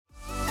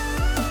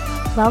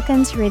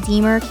Welcome to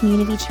Redeemer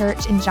Community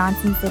Church in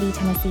Johnson City,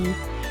 Tennessee.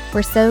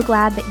 We're so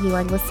glad that you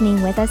are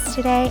listening with us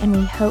today, and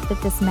we hope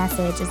that this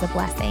message is a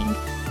blessing.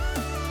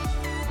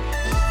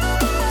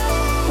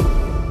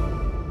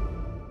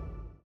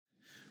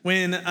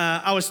 When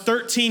I was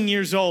 13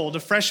 years old,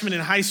 a freshman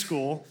in high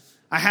school,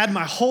 I had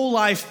my whole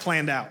life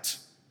planned out.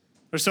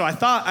 Or so I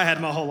thought I had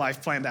my whole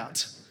life planned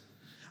out.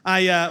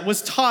 I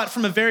was taught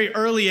from a very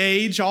early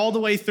age, all the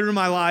way through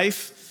my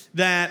life,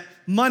 that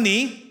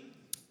money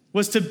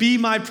was to be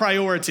my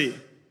priority.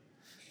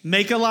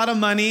 Make a lot of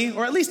money,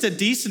 or at least a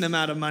decent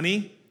amount of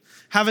money,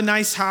 have a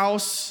nice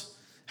house,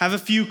 have a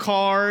few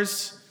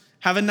cars,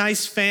 have a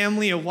nice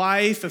family, a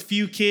wife, a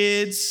few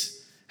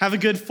kids, have a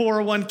good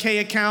 401k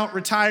account,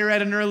 retire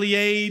at an early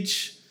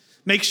age.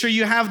 Make sure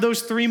you have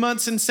those 3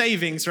 months in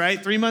savings, right?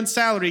 3 months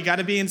salary, got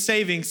to be in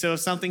savings. So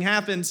if something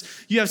happens,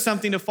 you have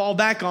something to fall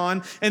back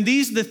on. And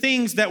these are the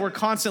things that were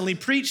constantly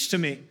preached to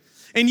me.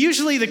 And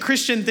usually the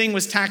Christian thing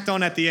was tacked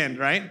on at the end,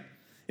 right?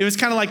 It was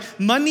kind of like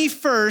money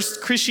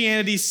first,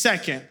 Christianity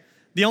second.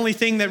 The only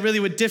thing that really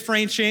would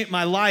differentiate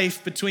my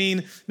life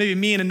between maybe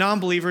me and a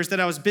non-believer is that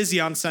I was busy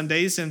on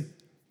Sundays. And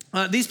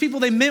these people,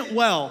 they meant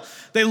well.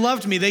 They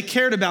loved me. They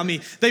cared about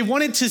me. They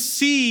wanted to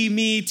see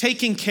me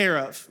taken care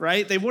of,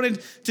 right? They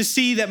wanted to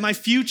see that my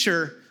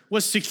future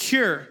was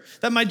secure,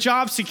 that my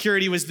job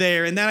security was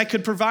there, and that I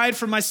could provide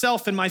for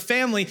myself and my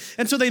family.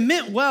 And so they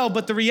meant well,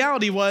 but the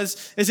reality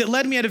is it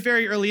led me at a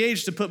very early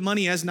age to put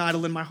money as an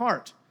idol in my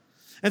heart.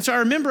 And so I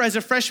remember as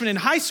a freshman in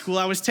high school,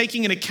 I was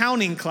taking an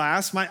accounting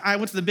class. I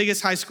went to the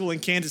biggest high school in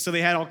Kansas, so they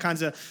had all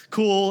kinds of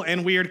cool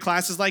and weird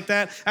classes like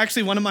that.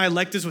 Actually, one of my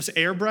electives was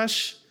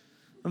airbrush.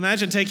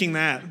 Imagine taking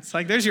that. It's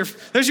like, there's your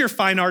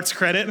fine arts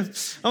credit.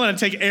 I'm gonna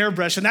take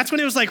airbrush. And that's when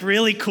it was like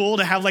really cool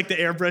to have like the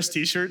airbrush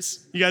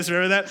t-shirts. You guys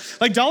remember that?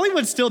 Like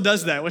Dollywood still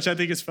does that, which I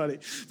think is funny.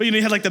 But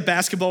you had like the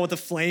basketball with the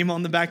flame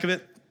on the back of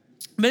it.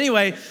 But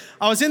anyway,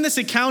 I was in this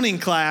accounting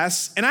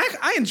class and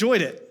I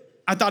enjoyed it.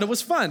 I thought it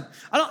was fun.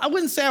 I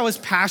wouldn't say I was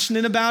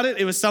passionate about it.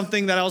 It was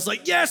something that I was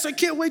like, yes, I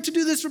can't wait to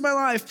do this for my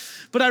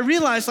life. But I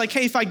realized like,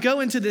 hey, if I go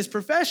into this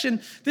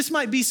profession, this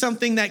might be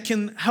something that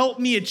can help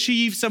me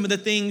achieve some of the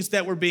things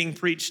that were being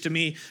preached to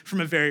me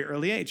from a very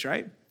early age,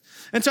 right?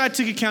 And so I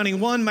took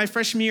accounting 1 my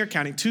freshman year,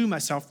 accounting 2 my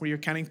sophomore year,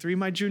 accounting 3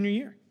 my junior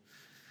year.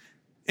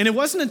 And it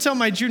wasn't until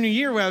my junior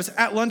year where I was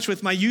at lunch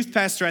with my youth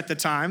pastor at the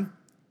time,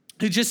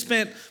 who just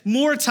spent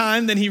more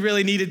time than he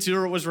really needed to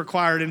or was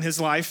required in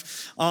his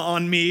life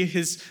on me.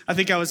 I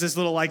think I was his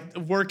little like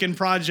working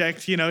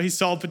project. He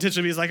saw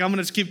potential. He's like, I'm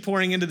gonna just keep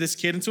pouring into this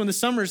kid. And so in the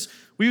summers,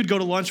 we would go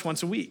to lunch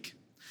once a week.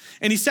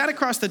 And he sat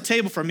across the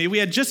table from me. We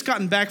had just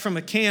gotten back from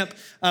a camp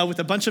with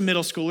a bunch of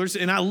middle schoolers,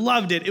 and I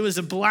loved it. It was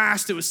a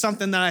blast. It was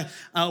something that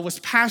I was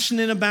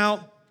passionate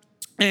about.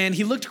 And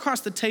he looked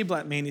across the table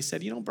at me and he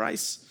said,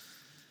 Bryce,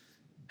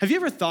 have you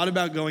ever thought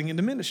about going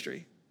into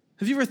ministry?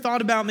 Have you ever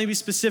thought about maybe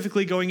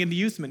specifically going into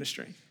youth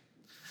ministry?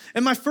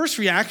 And my first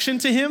reaction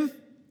to him,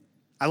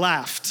 I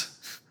laughed.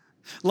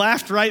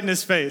 Laughed right in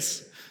his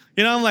face.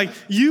 I'm like,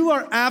 you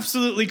are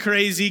absolutely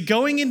crazy.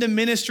 Going into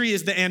ministry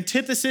is the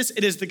antithesis.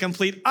 It is the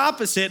complete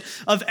opposite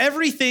of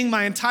everything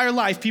my entire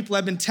life people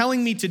have been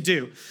telling me to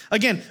do.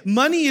 Again,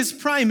 money is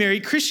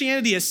primary.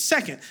 Christianity is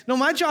second. No,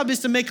 my job is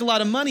to make a lot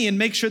of money and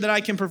make sure that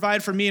I can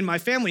provide for me and my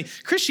family.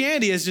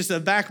 Christianity is just a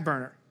back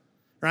burner.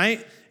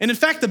 Right? And in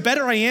fact, the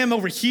better I am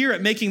over here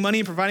at making money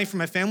and providing for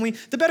my family,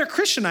 the better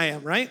Christian I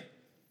am, right?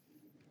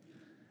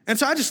 And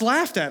so I just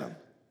laughed at him.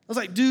 I was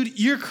like, dude,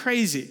 you're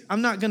crazy.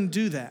 I'm not gonna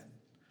do that.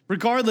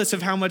 Regardless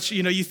of how much,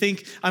 you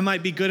think I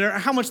might be good at, or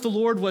how much the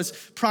Lord was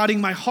prodding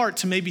my heart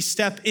to maybe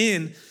step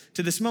in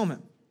to this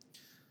moment.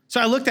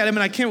 So I looked at him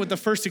and I came with the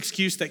first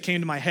excuse that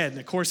came to my head. And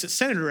of course, it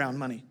centered around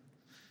money.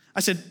 I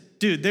said,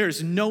 dude, there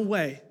is no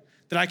way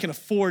that I can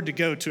afford to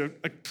go to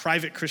a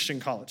private Christian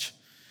college.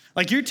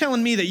 Like you're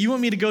telling me that you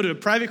want me to go to a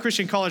private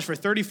Christian college for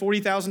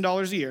 $30,000,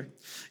 $40,000 a year.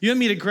 You want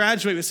me to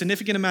graduate with a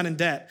significant amount in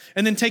debt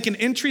and then take an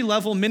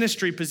entry-level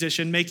ministry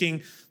position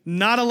making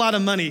not a lot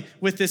of money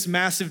with this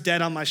massive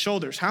debt on my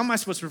shoulders. How am I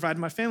supposed to provide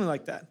my family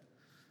like that?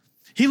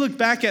 He looked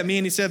back at me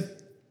and he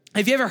said,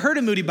 have you ever heard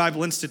of Moody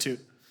Bible Institute?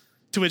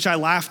 To which I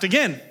laughed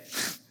again.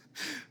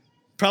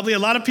 Probably a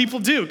lot of people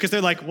do because they're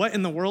like, what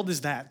in the world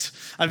is that?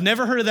 I've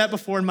never heard of that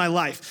before in my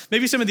life.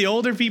 Maybe some of the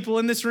older people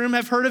in this room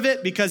have heard of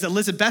it because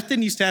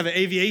Elizabethton used to have an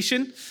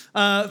aviation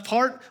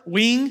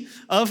wing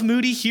of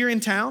Moody here in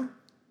town.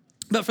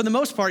 But for the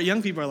most part,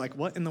 young people are like,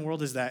 what in the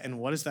world is that? And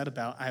what is that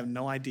about? I have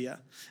no idea.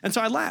 And so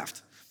I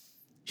laughed.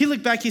 He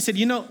looked back, he said,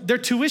 their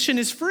tuition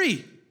is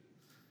free.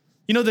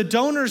 The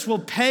donors will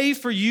pay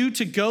for you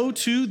to go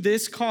to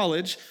this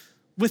college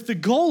with the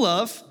goal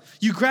of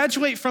you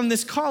graduate from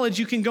this college,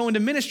 you can go into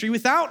ministry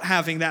without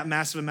having that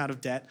massive amount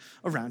of debt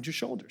around your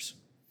shoulders.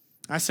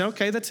 I said,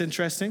 okay, that's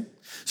interesting.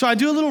 So I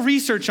do a little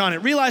research on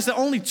it, realize that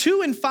only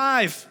 2 in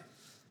 5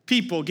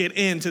 people get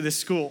into this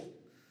school.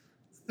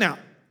 Now,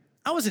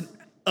 I was an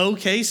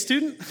okay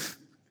student,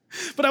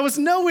 but I was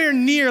nowhere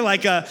near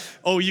like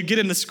you get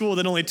into school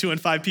that only 2 in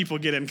 5 people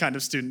get in kind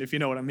of student, if you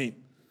know what I mean.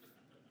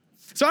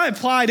 So I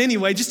applied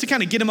anyway, just to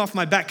kind of get him off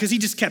my back, because he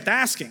just kept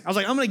asking. I was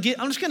like, I'm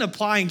just gonna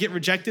apply and get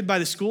rejected by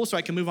the school so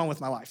I can move on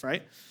with my life,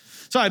 right?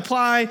 So I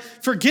apply,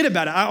 forget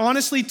about it. I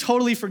honestly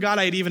totally forgot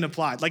I had even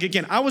applied. Like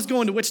again, I was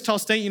going to Wichita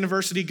State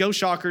University, go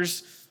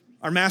Shockers.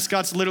 Our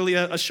mascot's literally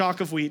a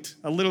shock of wheat,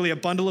 literally a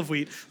bundle of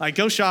wheat. Like,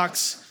 go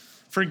Shocks,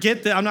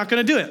 forget that I'm not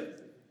gonna do it.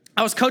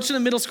 I was coaching a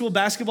middle school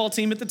basketball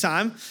team at the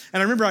time, and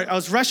I remember I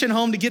was rushing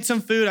home to get some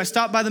food. I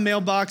stopped by the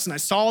mailbox and I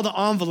saw the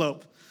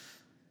envelope,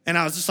 and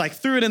I was just like,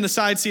 threw it in the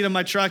side seat of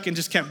my truck and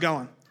just kept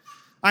going.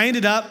 I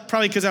ended up,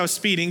 probably because I was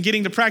speeding,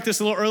 getting to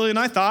practice a little earlier than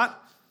I thought.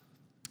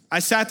 I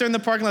sat there in the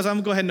parking lot, I was like, I'm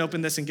gonna go ahead and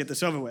open this and get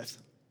this over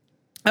with.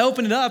 I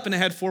opened it up and it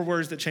had 4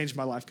 words that changed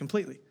my life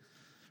completely,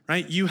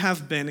 right? You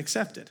have been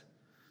accepted.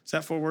 Is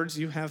that 4 words?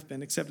 You have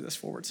been accepted. That's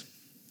 4 words.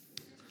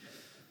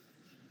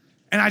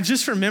 And I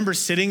just remember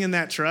sitting in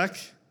that truck,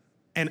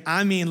 and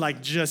I mean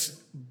like just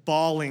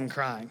bawling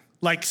crying,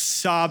 like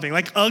sobbing,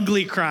 like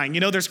ugly crying. You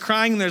know, there's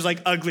crying and there's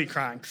like ugly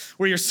crying,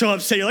 where you're so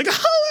upset, you're like,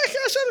 oh my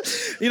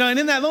gosh. You know, and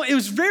in that moment, it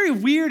was a very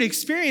weird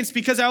experience,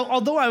 because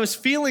although I was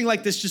feeling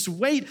like this just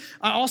weight,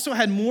 I also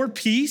had more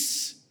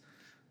peace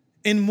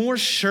and more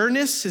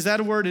sureness, is that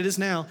a word? It is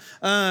now,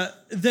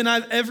 than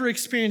I've ever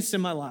experienced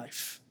in my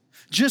life.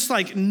 Just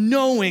like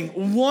knowing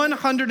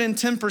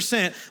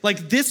 110%, like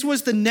this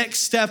was the next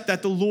step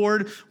that the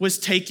Lord was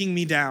taking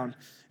me down.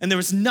 And there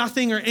was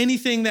nothing or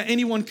anything that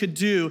anyone could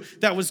do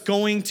that was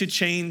going to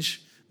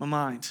change my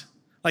mind.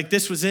 Like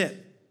this was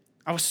it.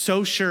 I was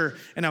so sure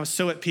and I was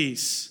so at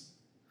peace.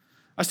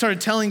 I started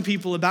telling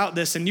people about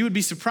this, and you would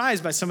be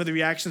surprised by some of the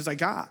reactions I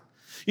got.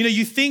 You know,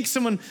 you think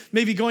someone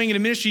maybe going into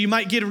ministry, you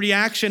might get a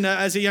reaction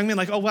as a young man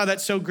like, oh, wow,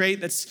 that's so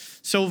great. That's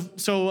so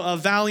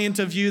valiant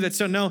of you. That's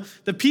so, no.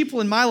 The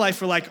people in my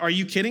life were like, are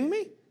you kidding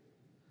me?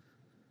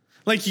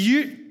 Like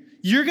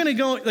you're going to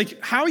go, like,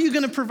 how are you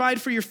going to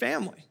provide for your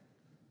family?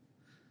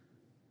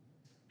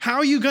 How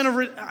are you going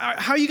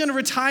to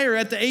retire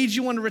at the age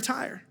you want to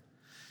retire?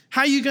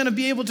 How are you going to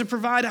be able to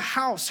provide a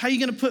house? How are you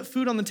going to put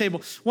food on the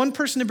table? One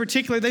person in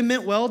particular, they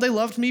meant well, they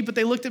loved me, but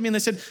they looked at me and they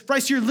said,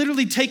 Bryce, you're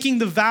literally taking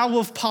the vow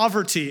of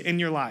poverty in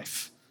your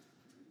life.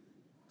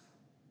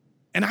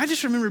 And I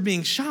just remember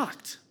being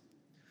shocked,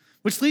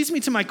 which leads me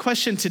to my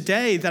question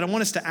today that I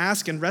want us to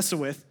ask and wrestle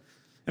with.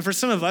 And for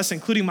some of us,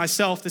 including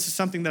myself, this is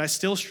something that I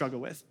still struggle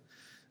with.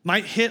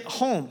 Might hit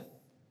home,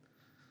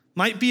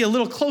 might be a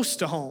little close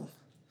to home.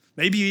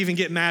 Maybe you even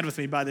get mad with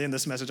me by the end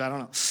of this message, I don't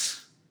know.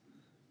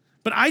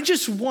 But I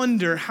just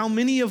wonder how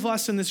many of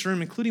us in this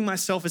room, including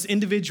myself as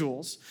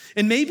individuals,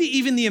 and maybe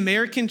even the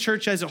American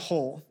church as a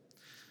whole,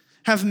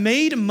 have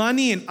made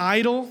money an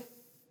idol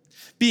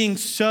being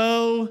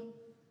so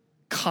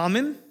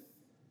common,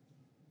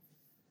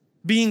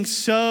 being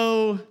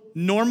so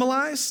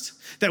normalized,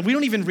 that we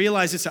don't even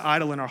realize it's an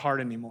idol in our heart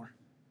anymore.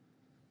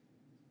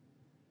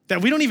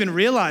 That we don't even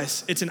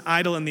realize it's an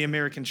idol in the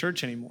American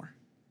church anymore.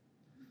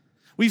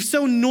 We've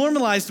so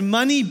normalized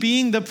money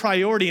being the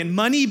priority and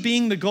money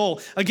being the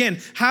goal.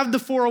 Again, have the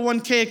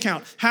 401k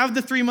account, have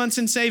the 3 months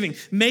in saving,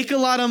 make a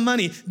lot of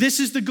money. This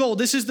is the goal,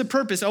 this is the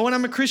purpose. Oh, and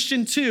I'm a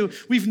Christian too.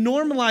 We've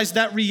normalized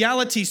that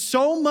reality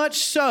so much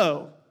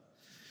so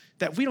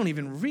that we don't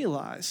even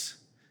realize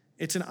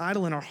it's an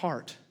idol in our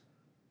heart.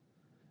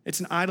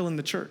 It's an idol in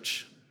the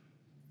church.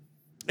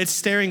 It's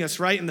staring us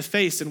right in the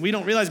face, and we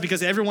don't realize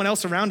because everyone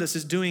else around us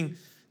is doing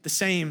the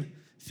same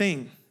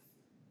thing.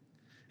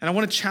 And I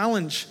want to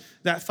challenge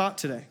that thought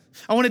today.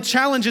 I want to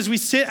challenge as we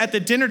sit at the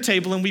dinner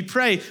table and we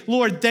pray,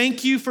 Lord,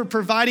 thank you for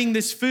providing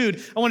this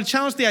food. I want to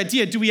challenge the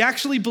idea, do we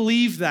actually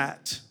believe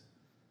that?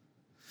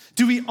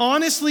 Do we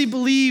honestly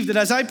believe that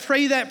as I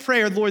pray that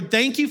prayer, Lord,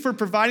 thank you for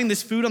providing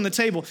this food on the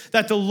table,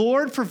 that the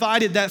Lord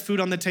provided that food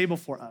on the table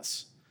for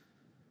us?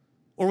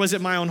 Or was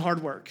it my own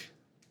hard work?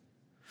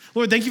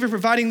 Lord, thank you for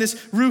providing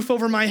this roof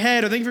over my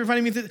head, or thank you for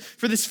providing me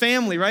for this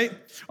family, right?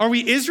 Are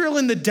we Israel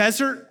in the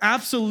desert?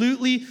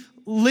 Absolutely.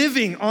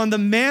 Living on the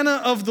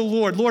manna of the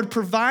Lord. Lord,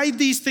 provide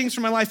these things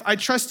for my life. I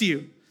trust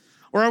you.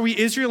 Or are we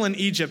Israel in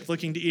Egypt,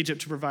 looking to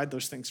Egypt to provide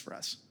those things for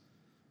us?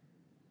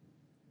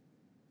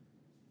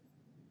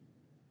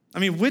 I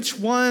mean, which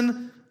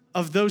one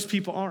of those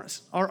people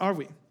are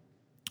we?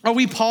 Are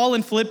we Paul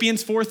in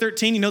Philippians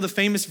 4:13? You know the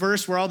famous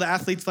verse where all the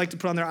athletes like to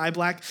put on their eye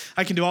black?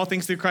 I can do all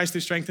things through Christ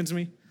who strengthens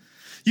me.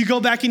 You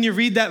go back and you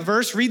read that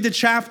verse, read the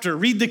chapter,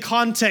 read the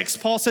context.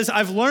 Paul says,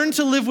 I've learned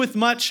to live with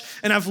much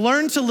and I've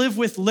learned to live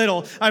with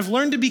little. I've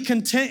learned to be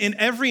content in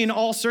every and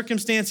all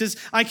circumstances.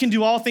 I can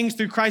do all things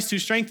through Christ who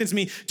strengthens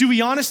me. Do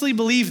we honestly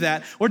believe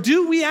that? Or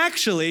do we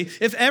actually,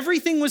 if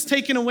everything was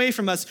taken away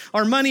from us,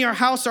 our money, our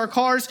house, our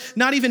cars,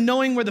 not even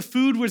knowing where the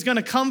food was going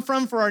to come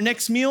from for our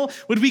next meal,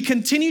 would we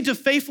continue to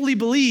faithfully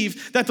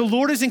believe that the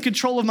Lord is in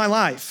control of my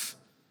life?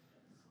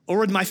 Or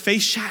would my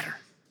faith shatter?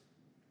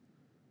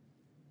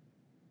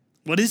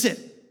 What is it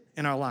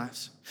in our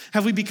lives?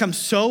 Have we become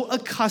so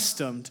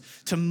accustomed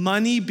to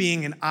money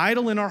being an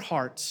idol in our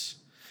hearts,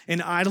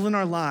 an idol in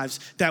our lives,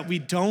 that we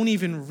don't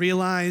even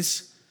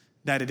realize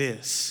that it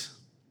is?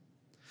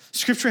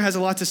 Scripture has a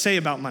lot to say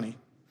about money.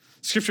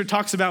 Scripture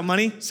talks about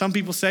money, some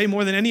people say,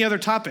 more than any other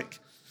topic.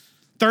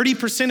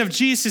 30% of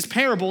Jesus'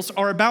 parables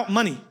are about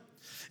money.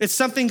 It's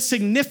something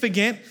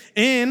significant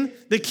in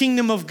the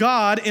kingdom of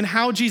God and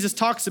how Jesus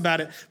talks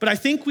about it. But I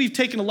think we've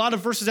taken a lot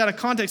of verses out of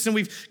context and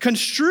we've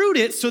construed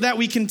it so that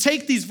we can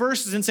take these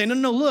verses and say,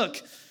 no,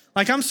 look,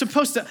 like I'm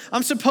supposed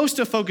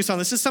to focus on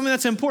this. This is something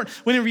that's important.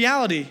 When in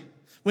reality,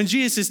 when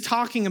Jesus is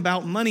talking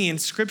about money in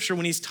scripture,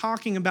 when he's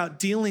talking about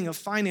dealing of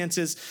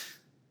finances,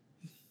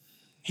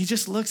 he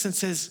just looks and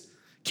says,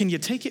 can you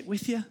take it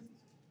with you?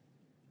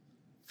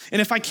 And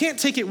if I can't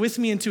take it with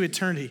me into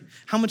eternity,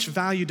 how much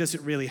value does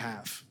it really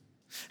have?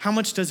 How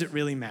much does it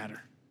really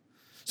matter?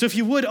 So if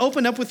you would,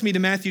 open up with me to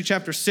Matthew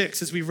chapter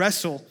 6 as we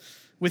wrestle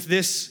with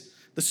this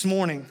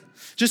morning.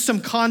 Just some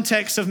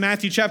context of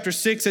Matthew chapter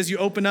 6 as you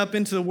open up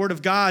into the Word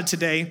of God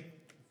today.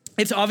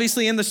 It's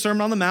obviously in the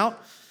Sermon on the Mount.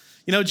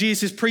 You know,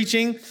 Jesus is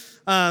preaching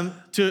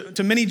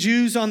to many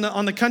Jews on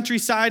the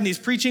countryside, and he's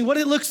preaching what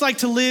it looks like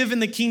to live in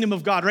the kingdom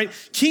of God, right?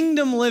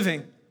 Kingdom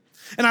living.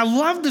 And I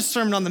love the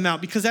Sermon on the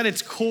Mount because at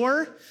its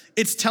core,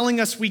 it's telling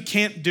us we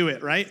can't do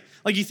it, right?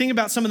 Like you think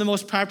about some of the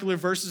most popular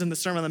verses in the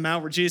Sermon on the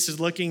Mount where Jesus is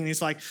looking and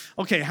he's like,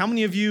 okay, how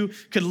many of you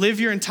could live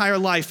your entire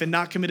life and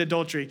not commit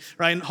adultery,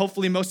 right? And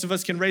hopefully most of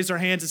us can raise our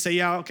hands and say,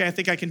 yeah, okay, I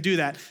think I can do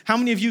that. How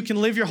many of you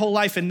can live your whole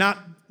life and not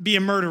be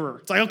a murderer?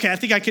 It's like, okay, I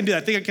think I can do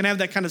that. I think I can have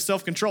that kind of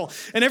self-control.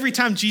 And every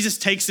time Jesus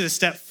takes it a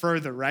step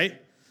further, right?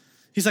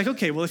 He's like,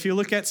 okay, well, if you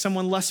look at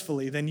someone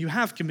lustfully, then you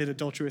have committed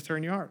adultery with her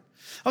in your heart.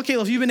 Okay,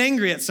 well, if you've been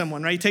angry at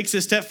someone, right? He takes it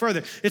a step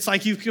further. It's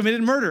like you've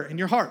committed murder in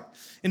your heart.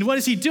 And what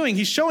is he doing?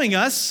 He's showing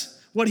us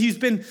what he's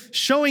been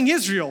showing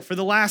Israel for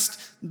the last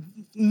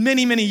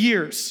many, many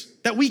years,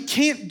 that we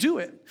can't do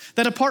it,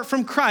 that apart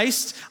from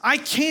Christ, I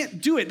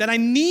can't do it, that I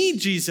need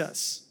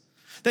Jesus,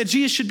 that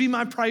Jesus should be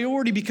my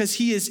priority because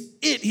he is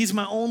it. He's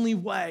my only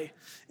way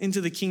into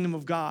the kingdom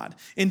of God,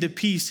 into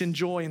peace and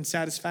joy and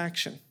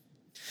satisfaction.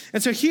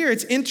 And so here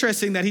it's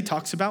interesting that he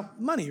talks about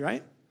money,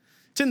 right?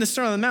 It's in the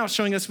Sermon on the Mount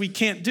showing us we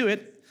can't do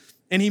it.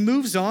 And he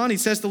moves on, he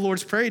says the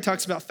Lord's Prayer, he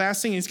talks about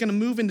fasting, and he's gonna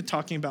move into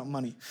talking about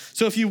money.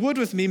 So if you would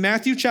with me,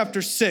 Matthew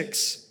chapter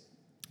 6,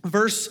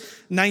 verse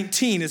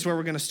 19 is where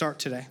we're gonna start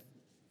today.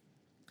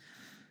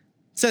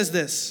 It says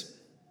this,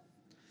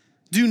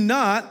 do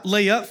not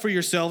lay up for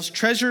yourselves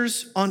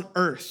treasures on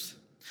earth,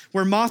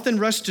 where moth and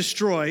rust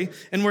destroy,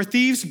 and where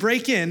thieves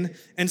break in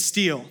and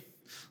steal.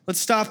 Let's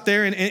stop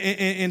there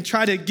and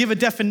try to give a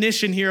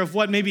definition here of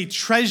what maybe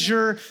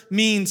treasure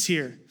means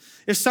here.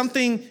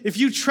 If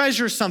you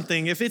treasure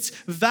something, if it's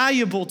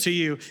valuable to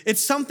you,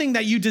 it's something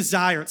that you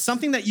desire. It's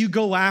something that you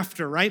go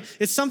after, right?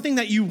 It's something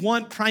that you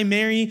want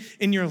primary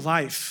in your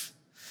life.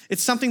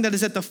 It's something that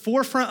is at the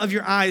forefront of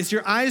your eyes.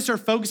 Your eyes are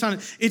focused on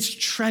it. It's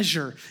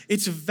treasure.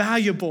 It's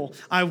valuable.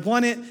 I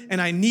want it and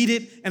I need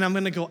it and I'm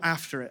going to go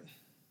after it.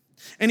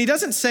 And he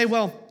doesn't say,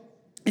 well,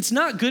 it's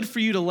not good for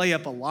you to lay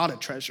up a lot of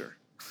treasure.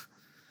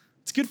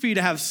 It's good for you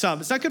to have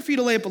some. It's not good for you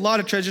to lay up a lot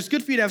of treasure. It's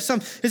good for you to have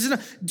some.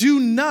 Do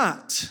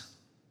not.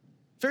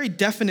 Very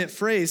definite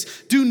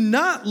phrase. Do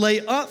not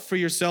lay up for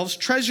yourselves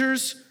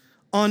treasures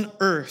on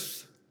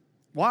earth.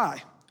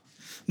 Why?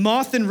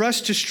 Moth and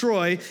rust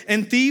destroy,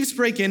 and thieves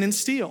break in and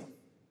steal.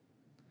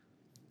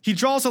 He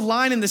draws a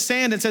line in the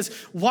sand and says,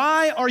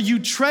 why are you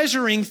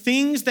treasuring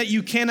things that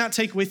you cannot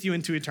take with you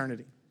into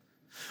eternity?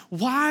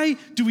 Why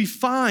do we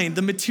find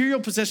the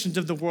material possessions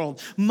of the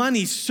world,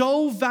 money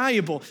so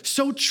valuable,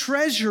 so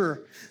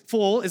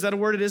treasureful, is that a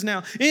word it is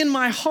now, in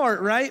my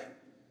heart, right?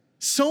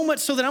 So much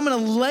so that I'm gonna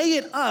lay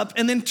it up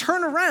and then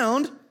turn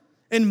around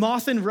and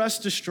moth and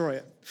rust destroy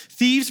it.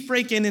 Thieves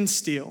break in and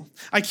steal.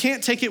 I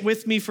can't take it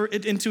with me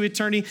into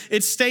eternity.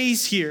 It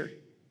stays here.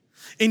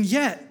 And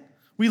yet,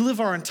 we live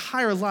our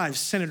entire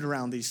lives centered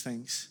around these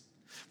things.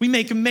 We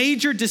make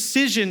major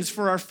decisions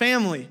for our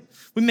family.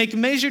 We make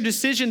major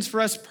decisions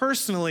for us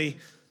personally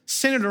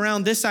centered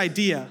around this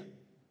idea,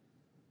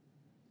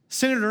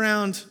 centered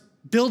around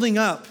building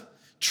up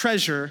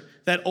treasure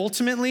that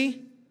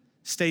ultimately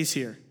stays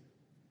here.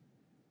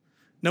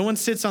 No one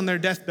sits on their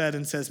deathbed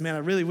and says, man, I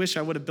really wish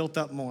I would have built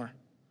up more.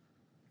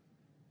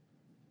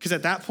 Because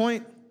at that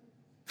point,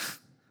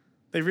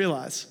 they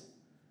realize,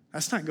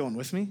 that's not going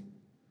with me.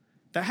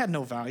 That had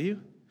no value.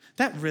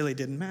 That really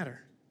didn't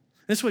matter.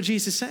 That's what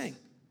Jesus is saying.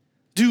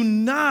 Do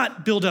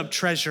not build up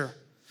treasure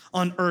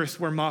on earth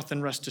where moth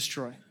and rust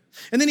destroy.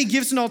 And then he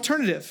gives an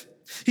alternative.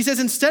 He says,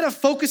 instead of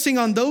focusing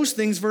on those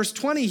things, verse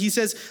 20, he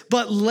says,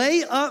 but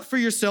lay up for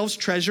yourselves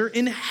treasure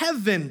in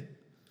heaven,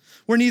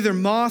 where neither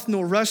moth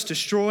nor rust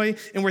destroy,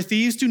 and where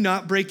thieves do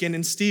not break in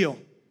and steal.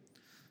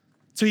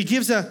 So he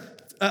gives a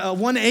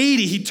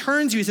 180. He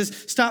turns you. He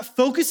says, stop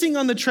focusing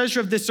on the treasure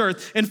of this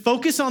earth and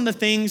focus on the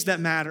things that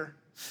matter.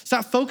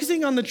 Stop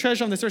focusing on the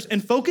treasure on this earth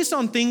and focus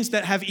on things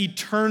that have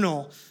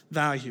eternal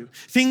value,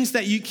 things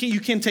that you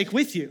can take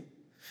with you.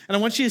 And I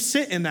want you to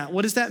sit in that.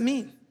 What does that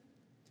mean?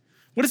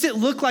 What does it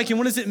look like and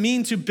what does it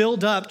mean to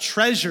build up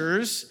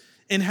treasures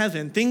in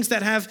heaven, things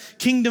that have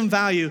kingdom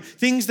value,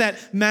 things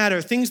that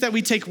matter, things that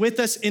we take with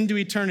us into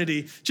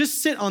eternity?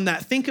 Just sit on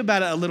that. Think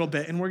about it a little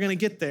bit, and we're going to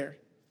get there.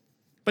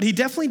 But he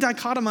definitely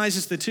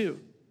dichotomizes the two.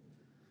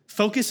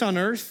 Focus on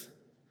earth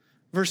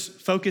versus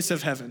focus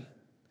of heaven.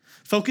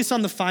 Focus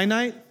on the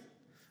finite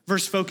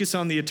versus focus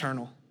on the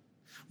eternal.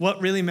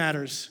 What really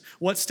matters,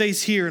 what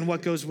stays here and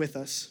what goes with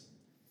us.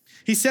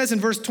 He says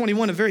in verse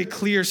 21 a very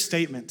clear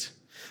statement.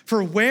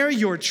 For where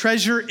your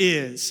treasure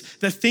is,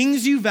 the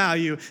things you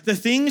value, the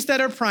things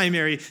that are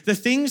primary, the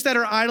things that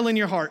are idle in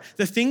your heart,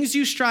 the things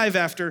you strive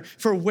after,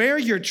 for where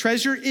your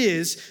treasure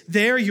is,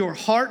 there your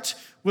heart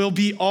will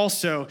be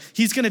also.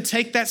 He's going to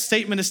take that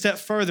statement a step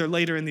further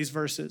later in these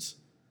verses.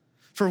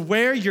 For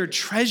where your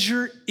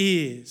treasure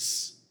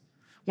is,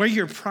 where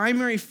your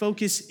primary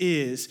focus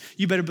is,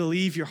 you better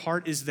believe your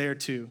heart is there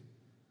too.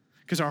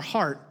 Because our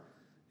heart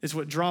is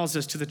what draws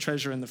us to the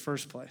treasure in the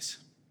first place.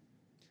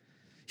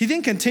 He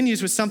then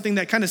continues with something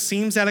that kind of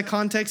seems out of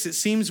context. It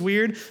seems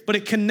weird, but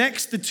it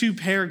connects the two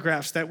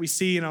paragraphs that we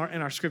see in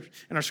our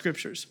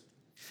scriptures.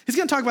 He's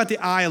going to talk about the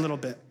eye a little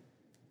bit.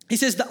 He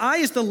says the eye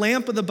is the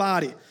lamp of the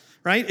body,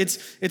 right?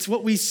 It's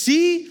what we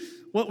see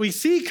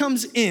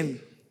comes in.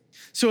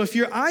 So if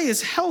your eye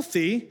is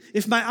healthy,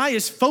 if my eye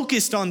is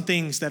focused on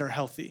things that are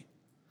healthy,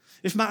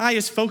 if my eye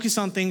is focused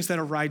on things that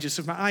are righteous,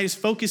 if my eye is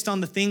focused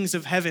on the things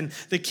of heaven,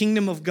 the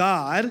kingdom of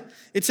God,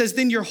 it says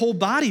then your whole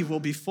body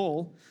will be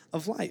full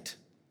of light.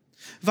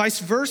 Vice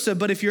versa,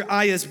 but if your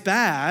eye is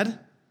bad,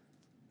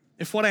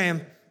 if what I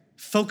am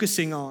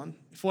focusing on,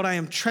 if what I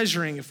am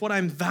treasuring, if what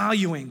I'm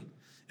valuing,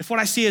 if what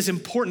I see as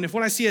important, if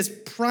what I see as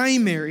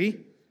primary,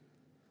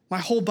 my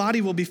whole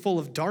body will be full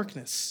of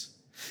darkness.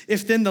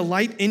 If then the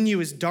light in you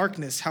is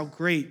darkness, how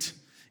great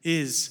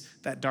is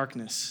that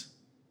darkness?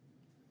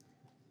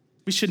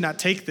 We should not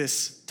take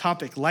this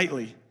topic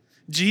lightly.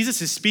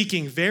 Jesus is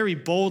speaking very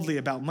boldly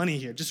about money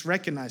here. Just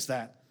recognize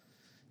that.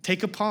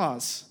 Take a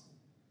pause.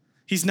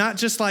 He's not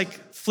just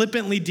like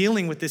flippantly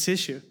dealing with this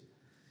issue.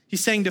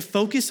 He's saying to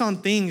focus on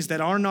things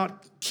that are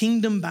not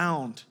kingdom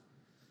bound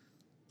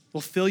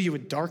will fill you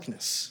with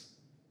darkness.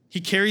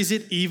 He carries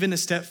it even a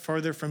step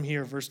further from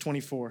here, verse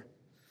 24.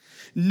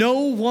 No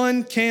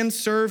one can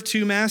serve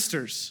two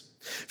masters,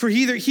 for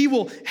either he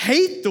will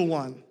hate the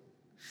one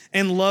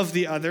and love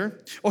the other,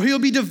 or he'll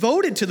be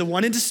devoted to the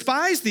one and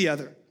despise the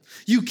other.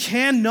 You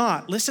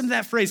cannot, listen to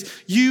that phrase,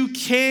 you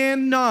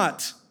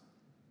cannot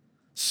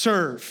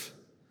serve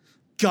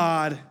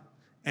God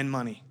and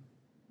money.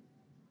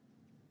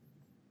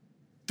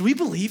 Do we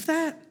believe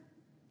that?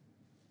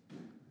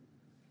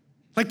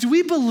 Like, do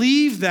we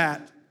believe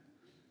that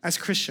as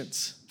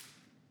Christians?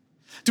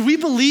 Do we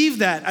believe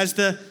that as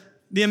the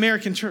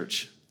American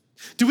church?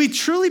 Do we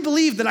truly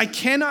believe that I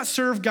cannot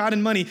serve God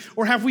and money?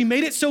 Or have we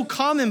made it so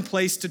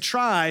commonplace to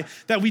try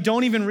that we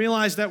don't even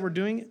realize that we're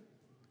doing it?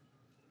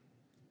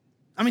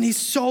 I mean, he's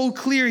so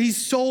clear. He's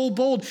so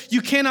bold.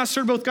 You cannot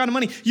serve both God and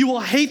money. You will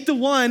hate the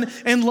one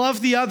and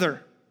love the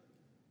other.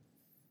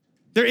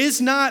 There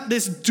is not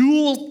this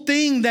dual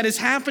thing that is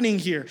happening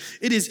here.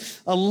 It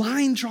is a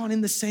line drawn in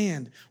the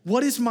sand.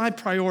 What is my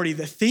priority?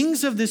 The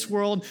things of this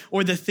world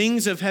or the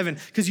things of heaven?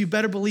 Because you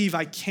better believe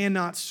I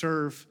cannot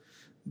serve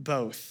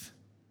both.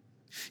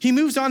 He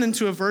moves on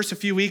into a verse a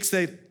few weeks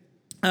that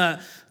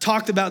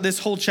talked about this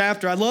whole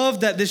chapter. I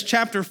love that this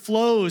chapter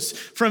flows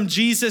from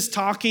Jesus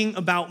talking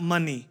about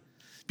money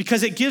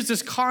because it gives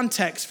us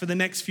context for the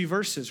next few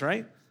verses,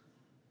 right?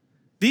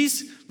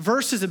 These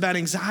verses about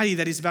anxiety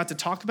that he's about to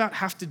talk about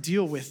have to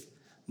deal with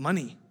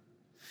money,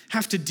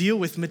 have to deal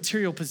with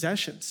material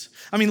possessions.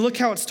 I mean, look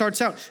how it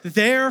starts out.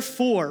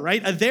 Therefore,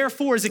 right? A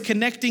therefore is a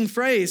connecting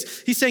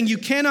phrase. He's saying you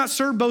cannot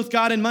serve both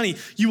God and money.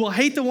 You will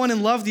hate the one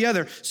and love the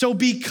other. So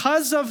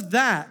because of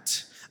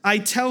that, I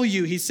tell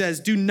you, he says,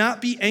 do not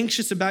be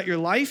anxious about your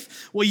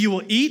life, what you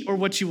will eat or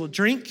what you will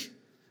drink,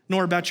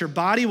 nor about your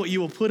body, what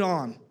you will put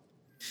on.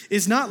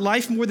 Is not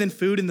life more than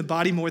food and the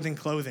body more than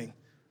clothing?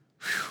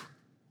 Whew.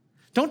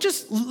 Don't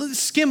just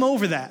skim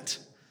over that.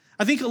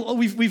 I think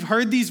we've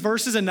heard these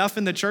verses enough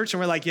in the church and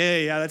we're like,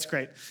 yeah, that's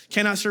great.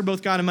 Cannot serve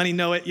both God and money.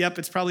 Know it. Yep,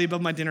 it's probably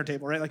above my dinner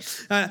table, right? Like,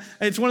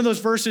 it's one of those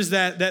verses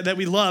that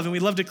we love and we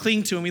love to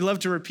cling to and we love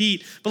to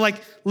repeat. But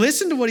like,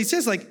 listen to what he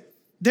says. Like,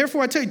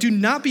 therefore I tell you, do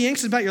not be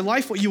anxious about your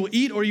life, what you will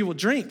eat or you will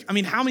drink. I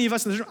mean, how many of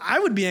us in this room, I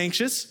would be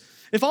anxious.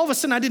 If all of a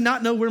sudden I did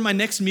not know where my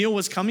next meal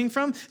was coming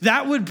from,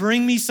 that would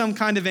bring me some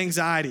kind of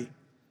anxiety.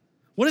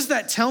 What does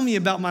that tell me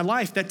about my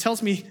life? That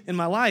tells me in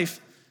my life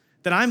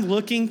that I'm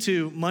looking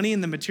to money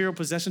and the material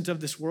possessions of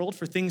this world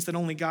for things that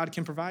only God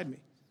can provide me.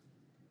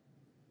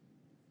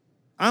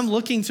 I'm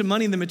looking to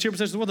money and the material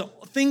possessions of the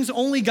world, the things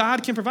only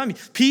God can provide me.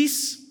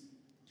 Peace,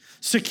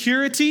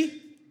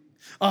 security,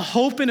 a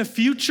hope in a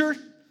future.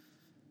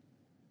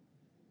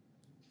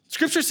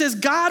 Scripture says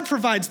God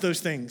provides those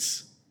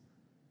things.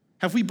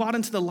 Have we bought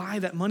into the lie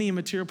that money and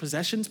material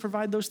possessions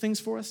provide those things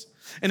for us?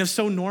 And have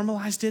so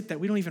normalized it that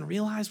we don't even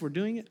realize we're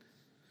doing it?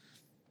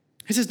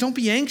 He says, don't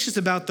be anxious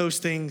about those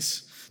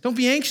things. Don't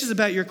be anxious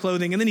about your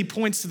clothing. And then he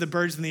points to the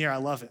birds in the air. I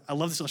love it. I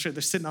love this illustration.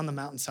 They're sitting on the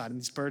mountainside and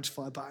these birds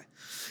fly by.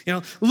 You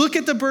know, look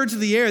at the birds of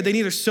the air. They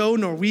neither sow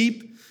nor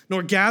reap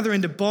nor gather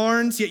into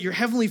barns, yet your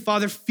heavenly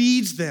Father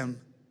feeds them.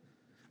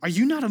 Are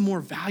you not of more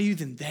value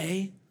than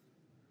they?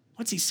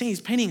 What's he saying?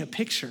 He's painting a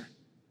picture.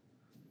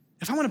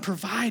 If I want to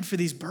provide for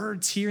these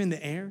birds here in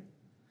the air,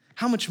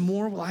 how much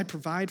more will I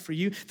provide for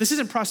you? This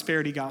isn't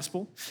prosperity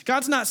gospel.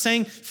 God's not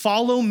saying,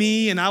 follow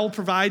me and I will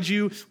provide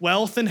you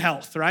wealth and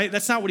health, right?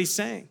 That's not what he's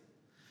saying.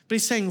 But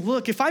he's saying,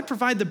 look, if I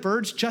provide the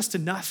birds just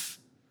enough,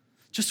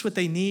 just what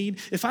they need,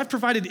 if I've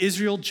provided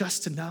Israel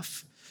just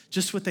enough,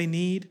 just what they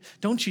need,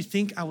 don't you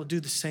think I will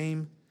do the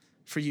same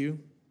for you?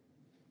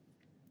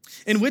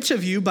 And which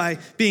of you, by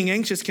being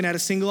anxious, can add a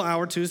single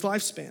hour to his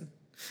lifespan?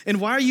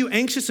 And why are you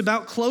anxious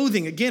about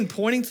clothing? Again,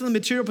 pointing to the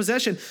material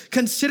possession.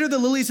 Consider the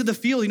lilies of the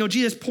field.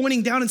 Jesus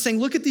pointing down and saying,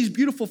 look at these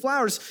beautiful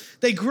flowers.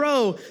 They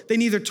grow, they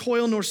neither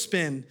toil nor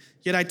spin.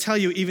 Yet I tell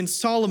you, even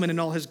Solomon in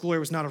all his glory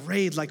was not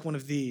arrayed like one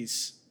of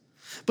these.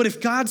 But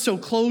if God so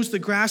clothes the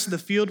grass of the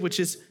field, which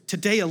is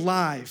today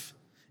alive,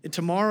 and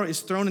tomorrow is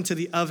thrown into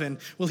the oven,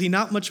 will he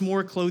not much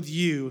more clothe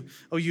you,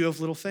 O you of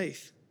little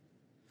faith?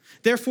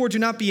 Therefore, do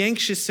not be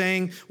anxious,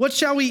 saying, what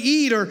shall we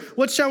eat, or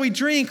what shall we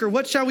drink, or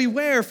what shall we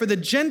wear? For the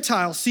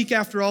Gentiles seek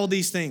after all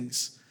these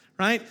things,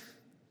 right?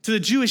 To the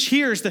Jewish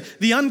hearers,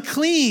 the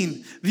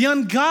unclean, the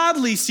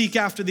ungodly seek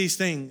after these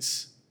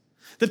things.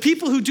 The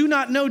people who do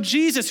not know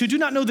Jesus, who do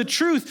not know the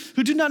truth,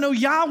 who do not know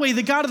Yahweh,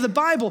 the God of the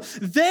Bible,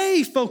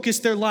 they focus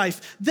their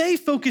life, they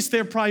focus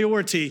their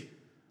priority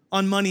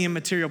on money and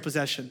material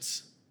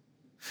possessions.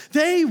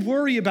 They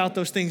worry about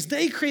those things.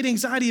 They create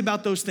anxiety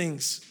about those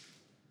things.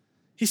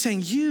 He's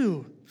saying,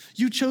 you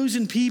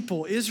chosen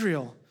people,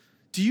 Israel,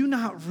 do you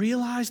not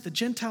realize the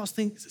Gentiles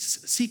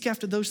seek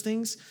after those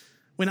things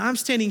when I'm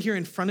standing here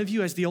in front of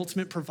you as the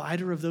ultimate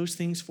provider of those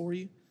things for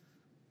you?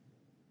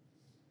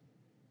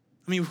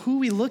 I mean, who are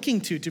we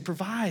looking to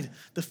provide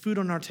the food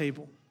on our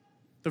table,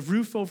 the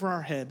roof over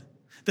our head,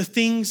 the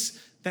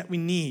things that we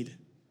need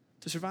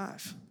to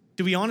survive?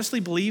 Do we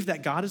honestly believe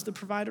that God is the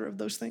provider of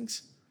those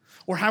things?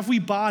 Or have we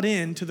bought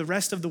into the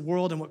rest of the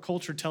world and what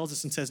culture tells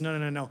us and says,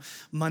 no,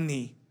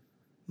 money,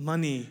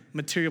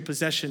 material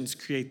possessions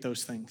create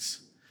those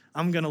things.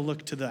 I'm going to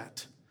look to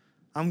that.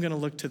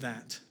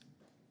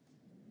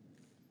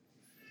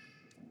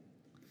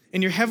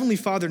 And your heavenly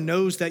Father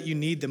knows that you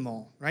need them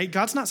all, right?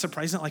 God's not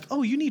surprised. Not like,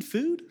 oh, you need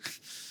food?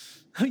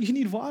 Oh, you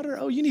need water?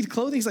 Oh, you need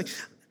clothing? He's like,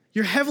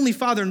 your heavenly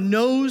Father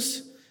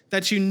knows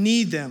that you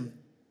need them.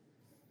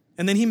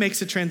 And then he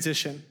makes a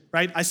transition,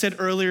 right? I said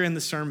earlier in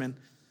the sermon,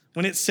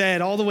 when it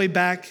said all the way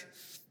back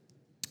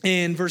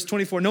in verse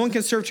 24, no one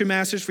can serve two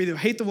masters, for either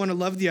hate the one or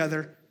love the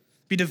other,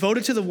 be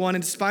devoted to the one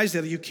and despise the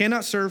other. You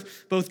cannot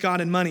serve both God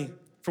and money.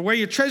 For where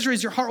your treasure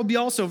is, your heart will be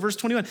also. Verse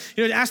 21,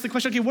 to ask the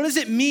question, okay, what does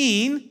it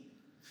mean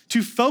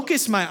to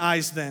focus my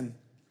eyes then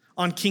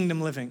on kingdom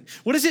living?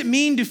 What does it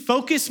mean to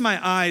focus my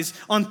eyes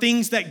on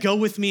things that go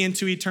with me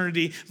into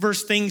eternity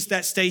versus things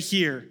that stay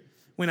here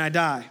when I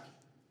die?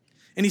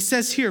 And he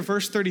says here,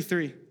 verse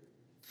 33,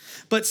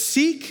 but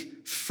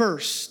seek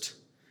first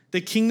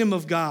the kingdom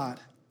of God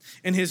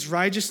and his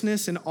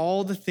righteousness, and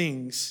all the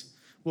things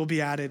will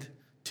be added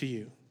to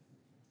you.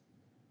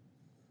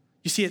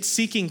 You see, it's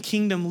seeking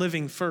kingdom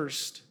living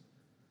first.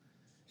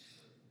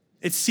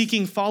 It's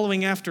seeking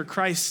following after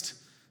Christ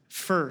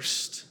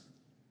first.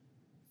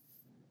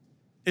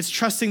 It's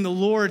trusting the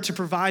Lord to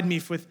provide me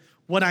with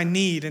what I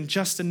need and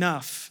just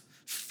enough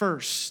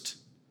first,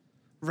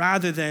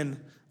 rather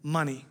than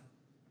money.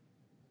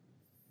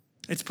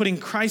 It's putting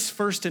Christ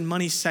first and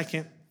money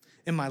second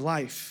in my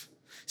life.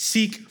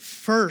 Seek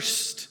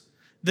first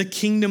the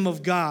kingdom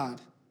of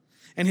God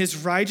and his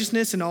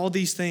righteousness, and all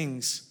these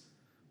things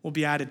will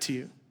be added to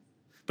you.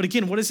 But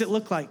again, what does it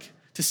look like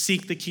to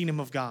seek the kingdom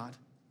of God?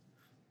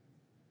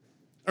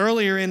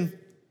 Earlier in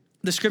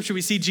the scripture,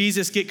 we see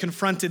Jesus get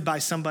confronted by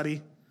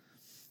somebody.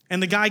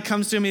 And the guy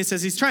comes to him and he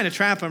says, he's trying to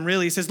trap him,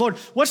 really. He says, Lord,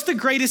 what's the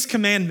greatest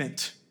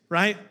commandment,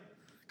 right?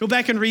 Go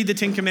back and read the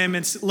 10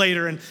 Commandments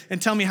later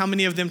and tell me how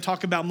many of them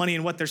talk about money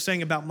and what they're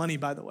saying about money,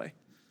 by the way.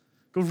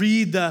 Go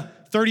read the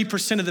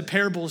 30% of the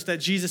parables that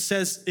Jesus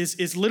says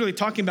is literally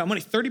talking about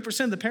money.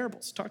 30% of the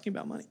parables talking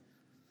about money.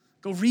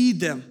 Go read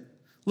them.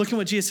 Look at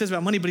what Jesus says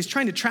about money, but he's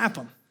trying to trap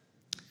him.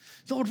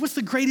 Lord, what's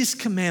the greatest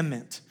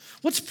commandment?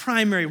 What's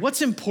primary?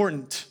 What's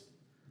important?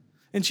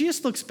 And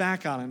Jesus looks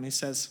back on him and he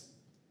says,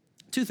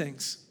 two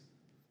things.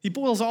 He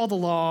boils all the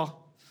law,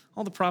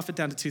 all the prophet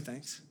down to two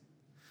things.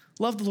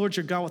 Love the Lord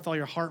your God with all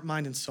your heart,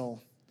 mind, and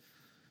soul.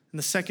 And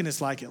the second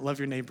is like it, love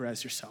your neighbor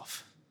as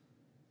yourself.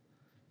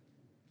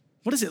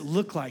 What does it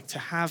look like to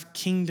have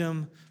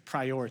kingdom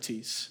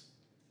priorities?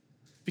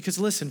 Because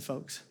listen,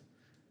 folks,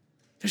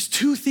 there's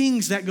two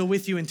things that go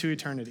with you into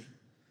eternity.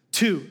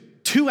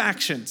 Two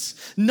actions.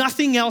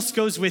 Nothing else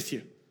goes with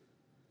you.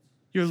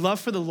 Your love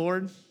for the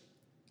Lord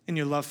and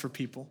your love for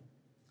people.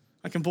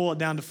 I can boil it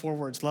down to 4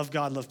 words: love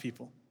God, love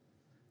people.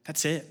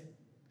 That's it.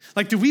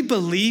 Like, do we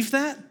believe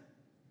that?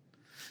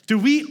 Do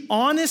we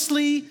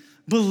honestly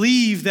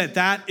believe that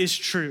that is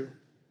true?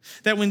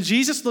 That when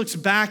Jesus looks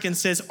back and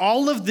says,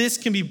 all of this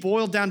can be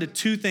boiled down to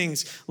 2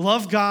 things: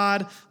 love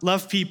God,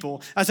 love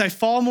people. As I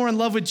fall more in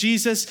love with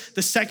Jesus,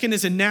 the second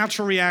is a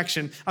natural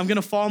reaction. I'm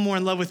gonna fall more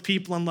in love with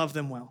people and love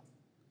them well.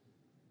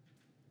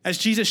 As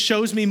Jesus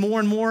shows me more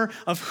and more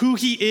of who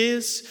he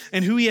is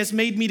and who he has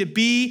made me to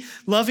be,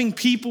 loving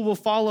people will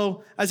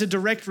follow as a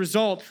direct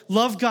result.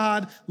 Love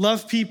God,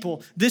 love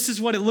people. This is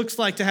what it looks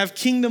like to have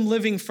kingdom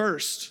living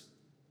first.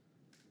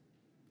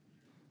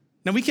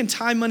 Now we can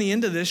tie money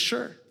into this,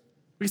 sure.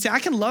 We can say, I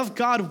can love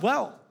God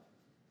well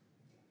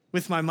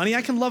with my money.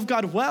 I can love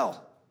God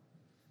well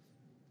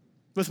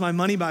with my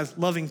money by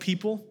loving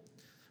people.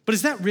 But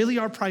is that really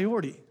our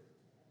priority?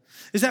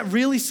 Is that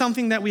really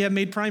something that we have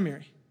made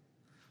primary?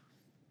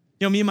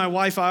 You know, me and my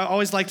wife, I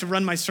always like to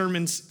run my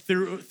sermons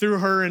through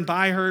her and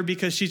by her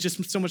because she's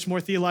just so much more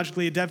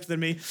theologically adept than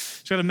me.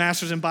 She's got a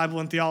master's in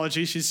Bible and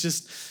theology. She's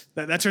just,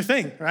 that's her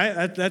thing,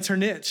 right? That's her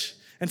niche.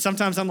 And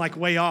sometimes I'm like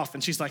way off.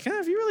 And she's like,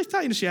 have you really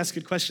thought? You know, she asks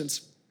good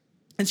questions.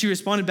 And she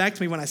responded back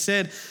to me when I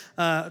said,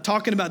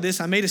 talking about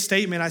this, I made a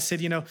statement. I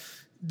said, you know,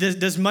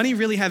 does money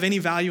really have any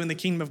value in the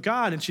kingdom of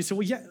God? And she said,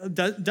 well, yeah,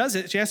 does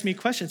it? She asked me a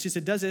question. She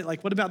said, does it?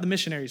 Like, what about the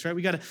missionaries, right?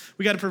 We got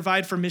to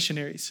provide for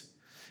missionaries.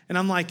 And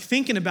I'm like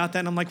thinking about that,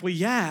 and I'm like, well,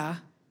 yeah,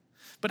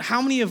 but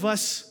how many of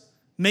us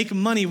make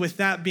money with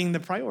that being the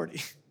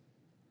priority?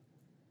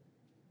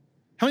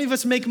 How many of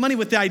us make money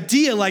with the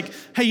idea like,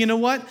 hey, you know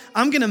what?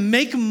 I'm gonna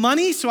make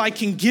money so I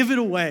can give it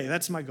away.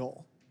 That's my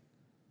goal.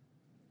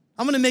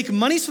 I'm gonna make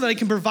money so that I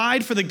can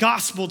provide for the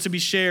gospel to be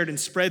shared and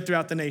spread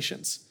throughout the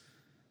nations.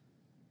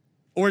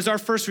 Or is our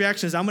first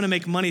reaction is, I'm gonna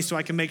make money so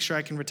I can make sure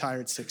I can retire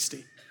at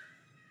 60.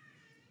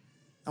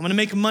 I'm gonna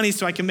make money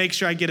so I can make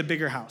sure I get a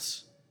bigger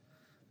house.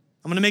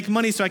 I'm gonna make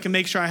money so I can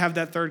make sure I have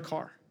that third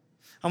car.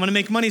 I'm gonna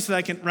make money so that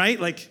I can, right?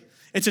 Like,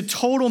 it's a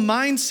total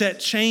mindset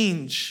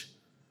change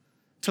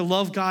to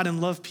love God and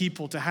love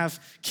people, to have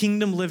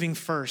kingdom living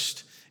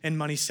first and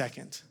money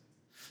second.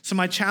 So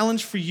my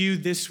challenge for you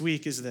this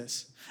week is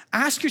this.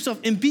 Ask yourself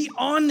and be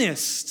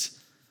honest,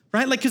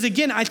 right? Like, because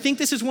again, I think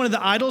this is one of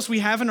the idols we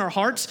have in our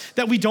hearts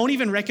that we don't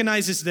even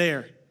recognize is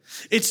there.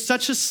 It's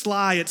such a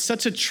sly, it's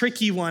such a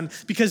tricky one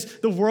because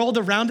the world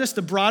around us,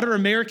 the broader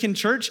American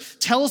church,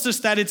 tells us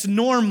that it's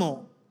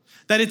normal,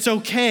 that it's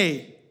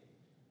okay.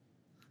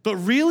 But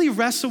really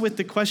wrestle with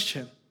the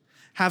question,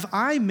 have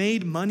I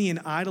made money an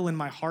idol in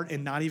my heart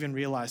and not even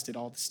realized it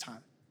all this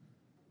time?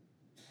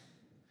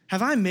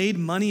 Have I made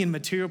money and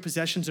material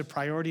possessions a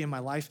priority in my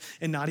life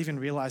and not even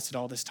realized it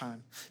all this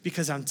time?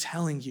 Because I'm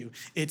telling you,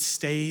 it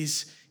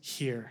stays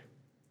here.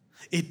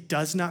 It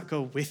does not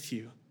go with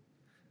you.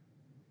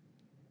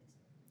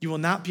 You will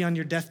not be on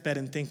your deathbed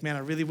and think, man, I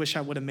really wish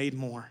I would have made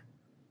more.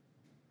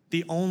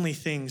 The only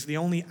things, the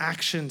only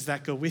actions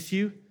that go with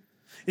you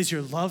is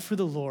your love for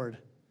the Lord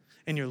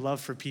and your love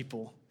for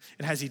people.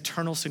 It has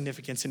eternal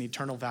significance and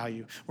eternal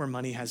value where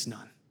money has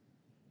none.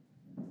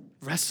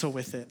 Wrestle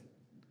with it.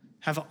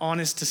 Have an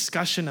honest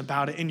discussion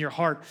about it in your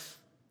heart.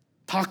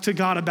 Talk to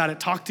God about it.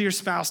 Talk to your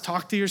spouse.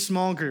 Talk to your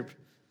small group.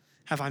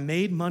 Have I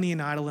made money an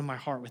idol in my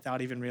heart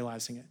without even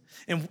realizing it?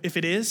 And if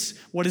it is,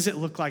 what does it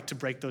look like to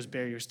break those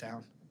barriers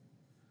down?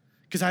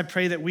 Because I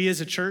pray that we as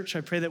a church,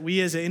 I pray that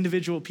we as an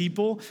individual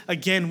people,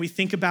 again, we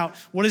think about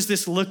what does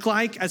this look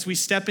like as we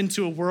step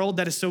into a world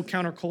that is so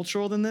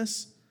countercultural than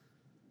this?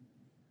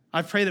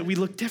 I pray that we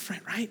look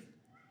different, right?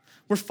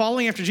 We're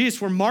following after Jesus.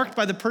 We're marked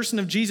by the person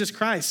of Jesus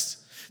Christ.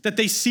 That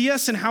they see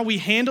us and how we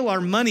handle our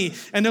money,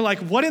 and they're like,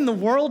 what in the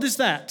world is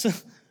that?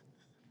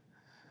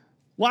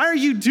 Why are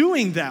you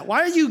doing that?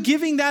 Why are you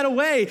giving that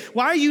away?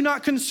 Why are you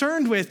not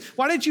concerned with?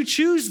 Why did you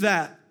choose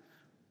that?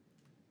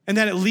 And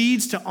that it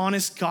leads to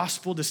honest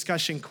gospel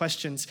discussion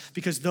questions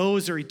because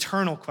those are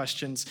eternal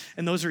questions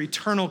and those are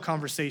eternal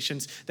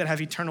conversations that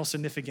have eternal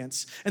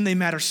significance. And they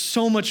matter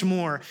so much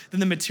more than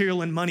the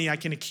material and money I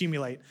can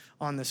accumulate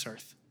on this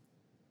earth.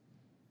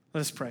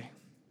 Let us pray.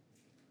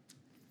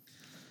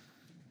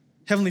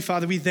 Heavenly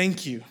Father, we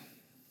thank you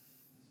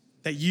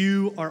that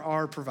you are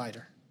our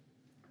provider.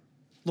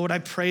 Lord, I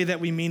pray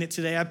that we mean it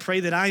today. I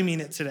pray that I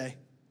mean it today.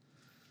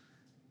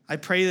 I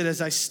pray that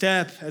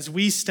as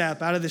we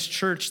step out of this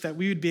church, that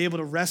we would be able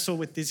to wrestle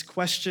with these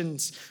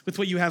questions, with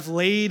what you have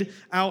laid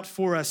out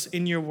for us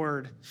in your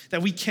word,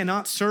 that we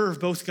cannot serve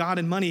both God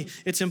and money.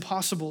 It's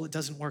impossible. It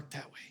doesn't work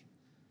that way.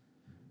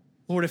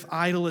 Lord, if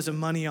idol is a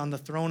money on the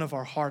throne of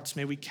our hearts,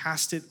 may we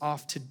cast it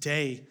off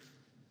today.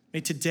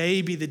 May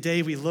today be the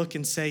day we look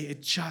and say,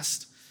 it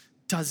just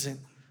doesn't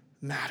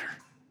matter.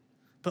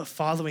 But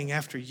following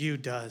after you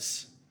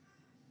does.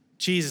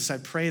 Jesus, I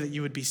pray that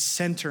you would be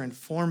center and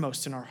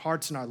foremost in our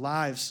hearts and our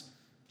lives.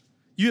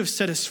 You have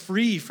set us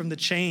free from the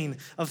chain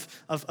of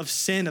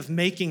sin, of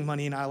making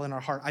money an idol in our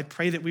heart. I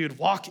pray that we would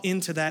walk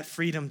into that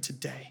freedom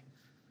today.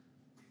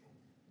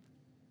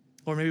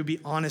 Or may we be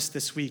honest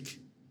this week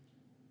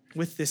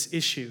with this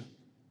issue.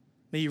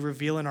 May you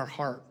reveal in our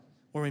heart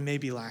where we may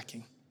be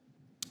lacking.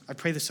 I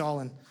pray this all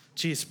in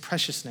Jesus'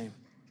 precious name.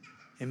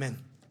 Amen.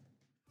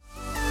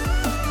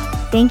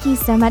 Thank you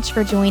so much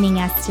for joining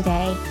us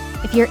today.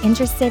 If you're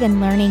interested in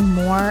learning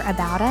more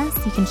about us,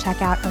 you can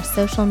check out our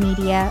social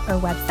media or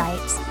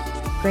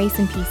website. Grace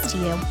and peace to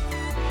you.